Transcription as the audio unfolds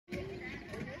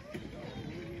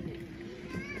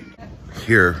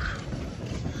here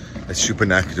at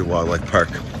Shubenacadie Wildlife Park.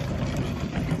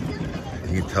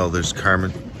 And you can tell there's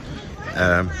Carmen,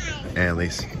 Adam,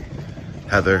 Annalise,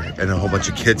 Heather, and a whole bunch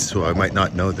of kids who I might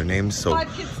not know their names, so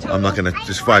I'm not gonna,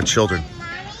 just 5 children.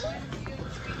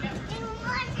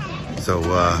 So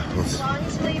As long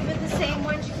as you leave with the same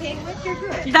ones you came with, you're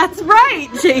good. That's right,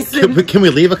 Jason. can we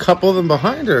leave a couple of them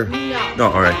behind, or? No.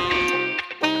 No, all right.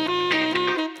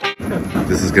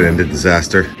 This is gonna end in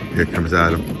disaster. Here comes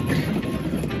Adam.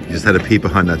 He just had a peek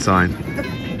behind that sign.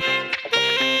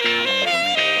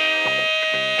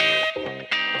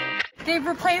 They've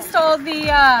replaced all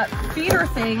the feeder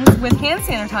things with hand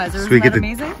sanitizers. So we Isn't that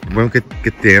amazing? We won't get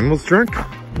the animals drunk.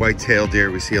 White-tailed deer,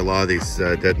 we see a lot of these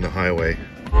dead in the highway.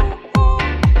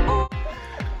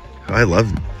 I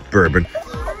love bourbon.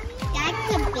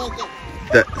 That's a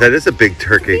big. That is a big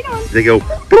turkey. They go.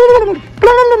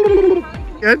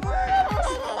 Good.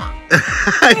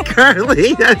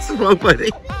 Carly, that's so funny.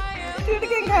 Do it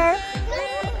again, Car.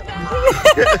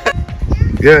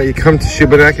 Yeah, you come to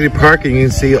Shubenacadie Park and you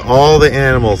can see all the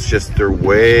animals, just they're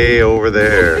way over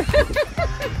there.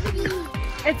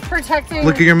 It's protecting.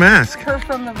 Look at your mask. Her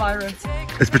from the virus.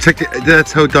 It's protecting.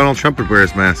 That's how Donald Trump would wear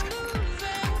his mask.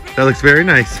 That looks very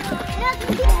nice.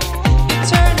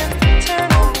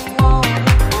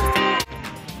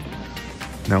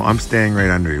 No, I'm staying right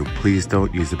under you. Please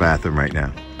don't use the bathroom right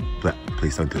now.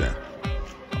 Please don't do that.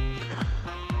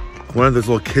 One of those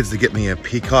little kids to get me a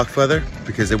peacock feather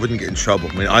because they wouldn't get in trouble.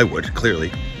 I mean, I would,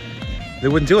 clearly. They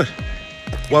wouldn't do it.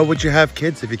 Why would you have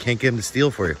kids if you can't get them to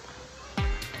steal for you?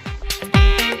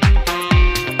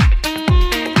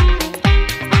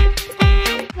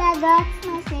 Yeah, that's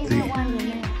my favorite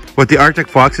one. What, the Arctic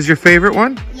fox is your favorite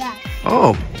one? Yes.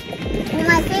 Oh. And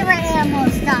my favorite animal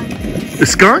is skunk. The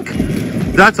skunk?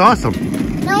 That's awesome.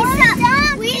 No,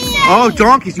 Oh,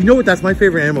 donkeys. You know what? That's my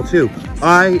favorite animal too.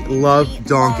 I love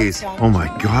donkeys. Oh my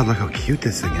God, look how cute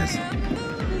this thing is.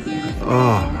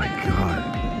 Oh my God.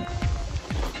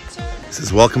 This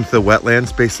is welcome to the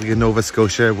wetlands, basically in Nova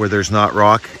Scotia, where there's not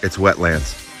rock, it's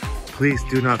wetlands. Please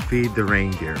do not feed the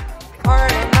reindeer.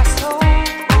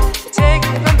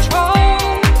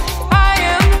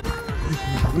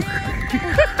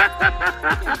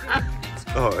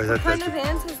 Oh, is that What kind of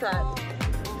ant is that?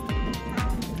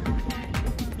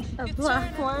 A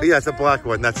black one? Yeah, it's a black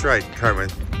one. That's right, Carmen.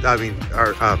 I mean,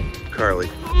 Carly.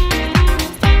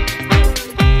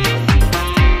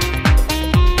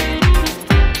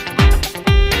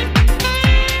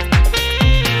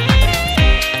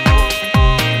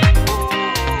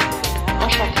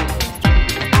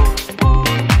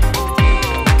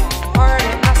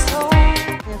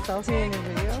 Selfie in your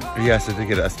video? Yes, I did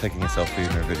get us taking a selfie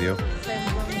in our video.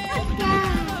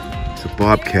 It's a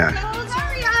bobcat.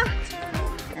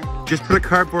 Just put a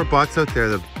cardboard box out there.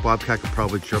 The bobcat could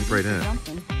probably jump right in it.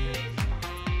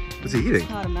 What's he eating?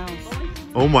 Not a mouse.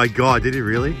 Oh my God, did he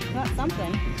really? Got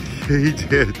something. He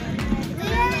did.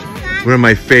 One of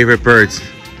my favorite birds.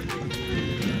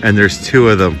 And there's 2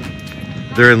 of them.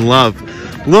 They're in love.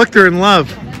 Look, they're in love.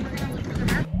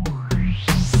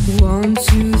 1,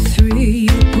 2, 3, you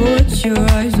put your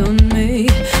eyes on me.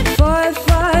 5,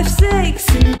 5, 6.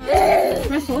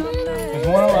 There's one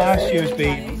of last year's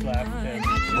babies left.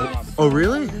 Oh,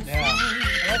 really? Yeah.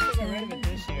 Unless they got rid of it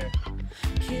this year.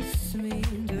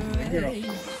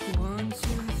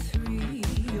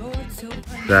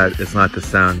 That is not the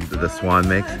sound that the swan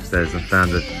makes. That is the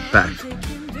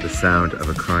sound of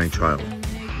a crying child.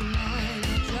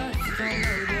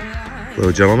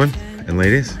 Hello, gentlemen and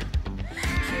ladies.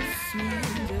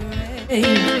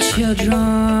 Children,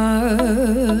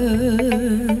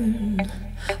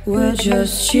 we're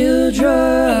just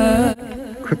children.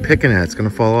 Quit picking at it, it's gonna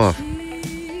fall off.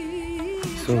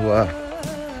 So,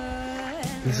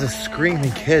 there's a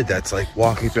screaming kid that's like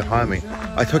walking behind me.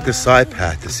 I took the side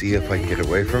path to see if I can get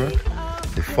away from it.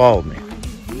 They followed me.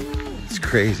 It's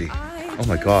crazy. Oh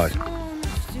my God.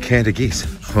 Canada geese.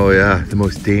 Oh yeah, the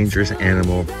most dangerous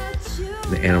animal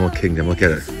in the animal kingdom. Look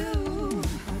at it.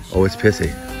 Oh, it's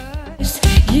pissy.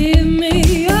 Give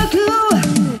me a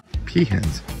clue.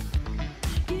 Peahens.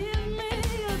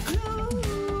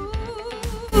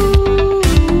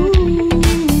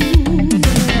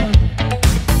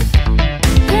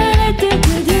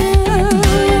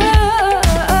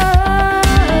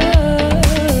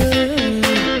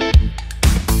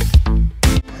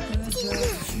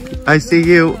 I see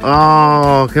you.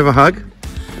 Oh, can I have a hug?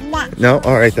 No?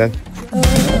 All right then.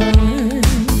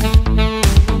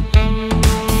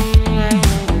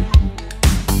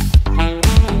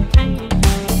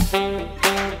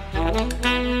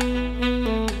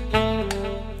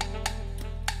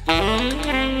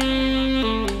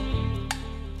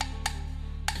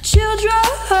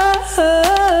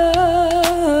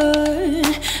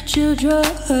 drug.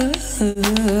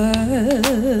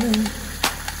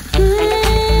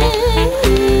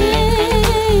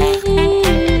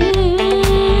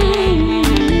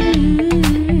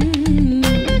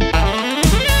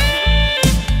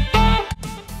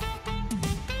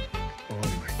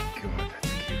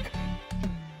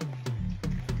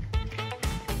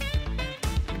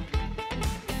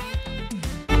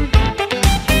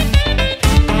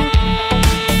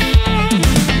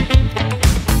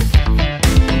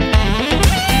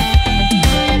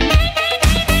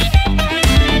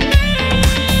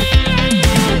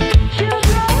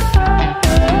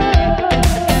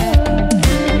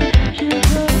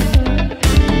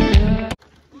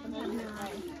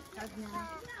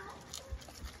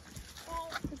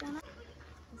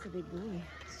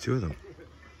 It's two of them.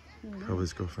 Probably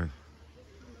his girlfriend.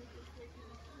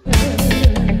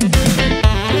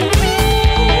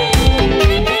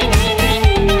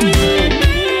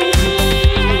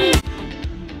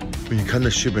 When you come to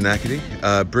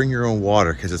Shubenacadie, bring your own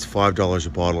water because it's $5 a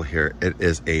bottle here. It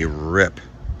is a rip.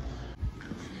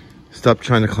 Stop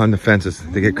trying to climb the fences.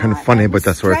 They get kind of funny, but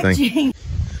that sort of thing.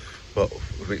 Well,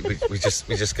 we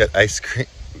just got ice cream.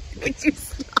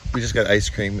 We just got ice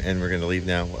cream and we're gonna leave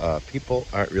now. People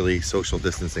aren't really social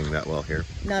distancing that well here.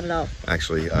 Not at all.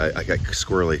 Actually, I got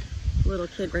squirrely. Little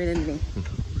kid right into me.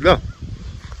 No.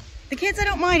 The kids I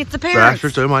don't mind, it's the parents.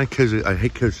 Bastards, I don't mind kids. I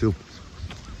hate kids too.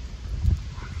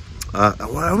 I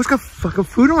always got fucking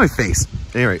food on my face.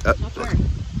 Anyway.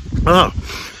 Oh.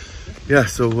 Yeah,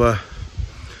 so a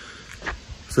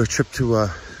trip to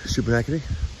Shubenacadie.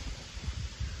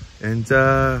 And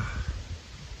the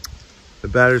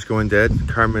batter's going dead.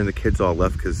 Carmen and the kids all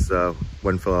left because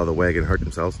one fell out of the wagon and hurt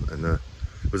themselves. And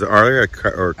was it Aria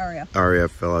or Aria? Aria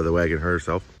fell out of the wagon and hurt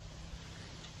herself.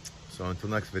 So until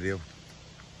next video,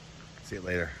 see you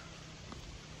later.